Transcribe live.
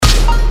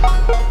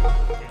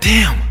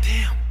Damn.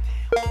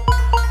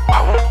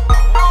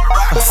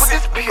 Would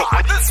this be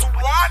on this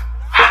one?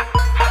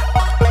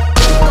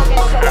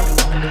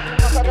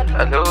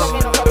 Hello?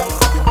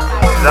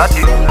 Is that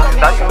you? Is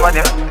that you over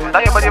there? Is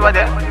that your body over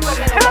there?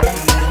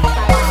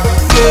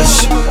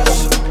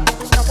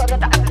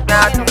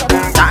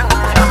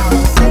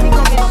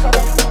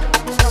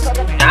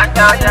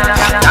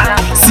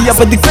 See your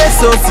body face,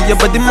 so see your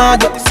body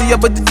mad. See your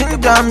body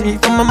ginger me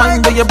from my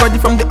mind, or your body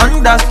from the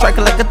under. Strike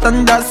like a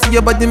thunder. See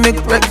your body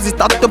make Rex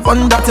start up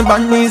on that.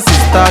 And me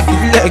sister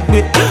kill leg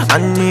me,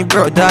 and me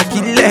brother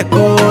kill leg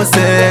go.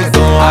 Say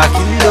don't I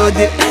kill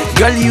it.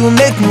 Girl, you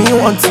make me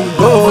want to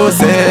go.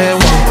 Say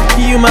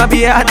you might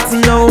be hard to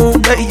know,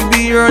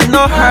 baby, you're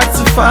not hard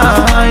to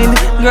find.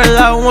 Girl,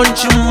 I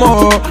want you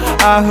more,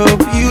 I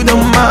hope you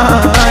don't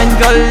mind.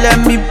 Girl, let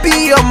me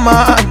be your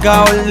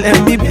girl,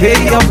 let me pay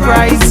your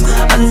price,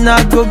 and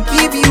I go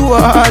give you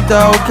a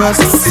doubt. Cause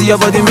see your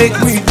body make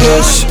me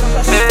gush,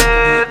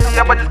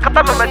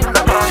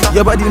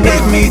 your body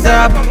make me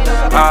dab,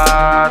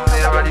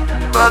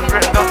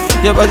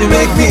 your body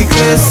make me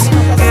kiss,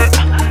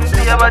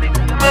 your body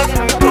make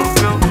me go,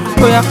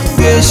 oh yeah,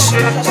 gush.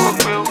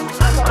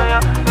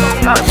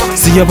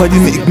 See your body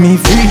make me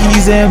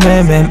freeze,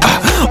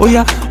 oh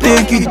yeah,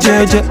 take it,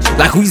 Jeje.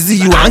 Like we see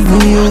you and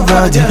me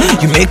over there.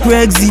 You make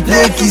Rexy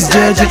play kiss,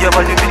 Jeje. Your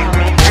body make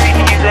me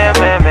freeze,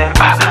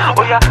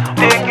 oh yeah,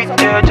 take it,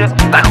 Jeje.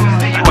 Like we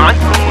see you and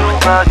me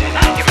over there.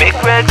 You make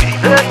Rexy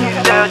play kiss,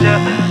 Jeje.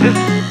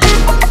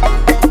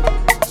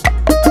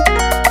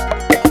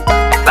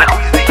 Like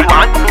we see you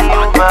and me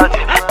over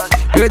there.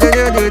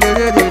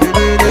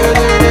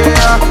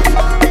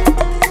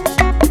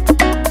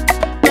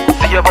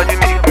 See your body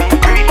make me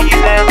freeze,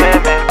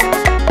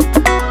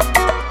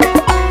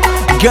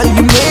 Girl,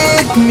 you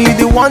make me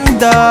the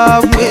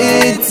wonder,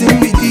 waiting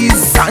with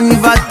this. And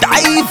if I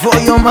die for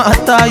your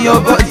matter,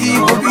 your body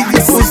will be the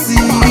pussy.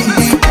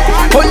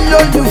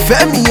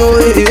 Olólùfẹ́ mi o,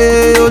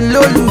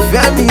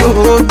 olólùfẹ́ mi o,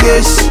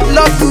 Gbesshh.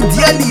 Love you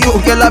dearly, oh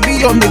girl, I be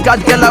your mega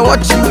girl, I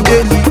watch you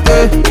daily.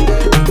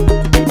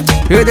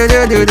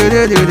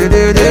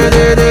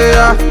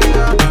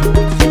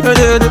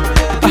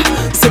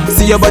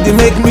 See your body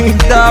make me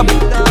dab,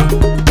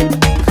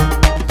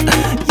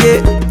 yeah,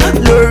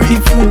 Lori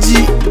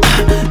Fuji.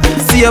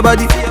 See your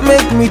body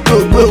make me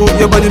talk,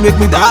 your body make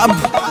me dab.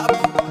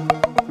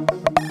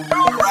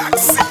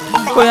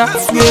 Oh yeah,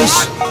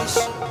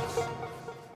 Gbesshh.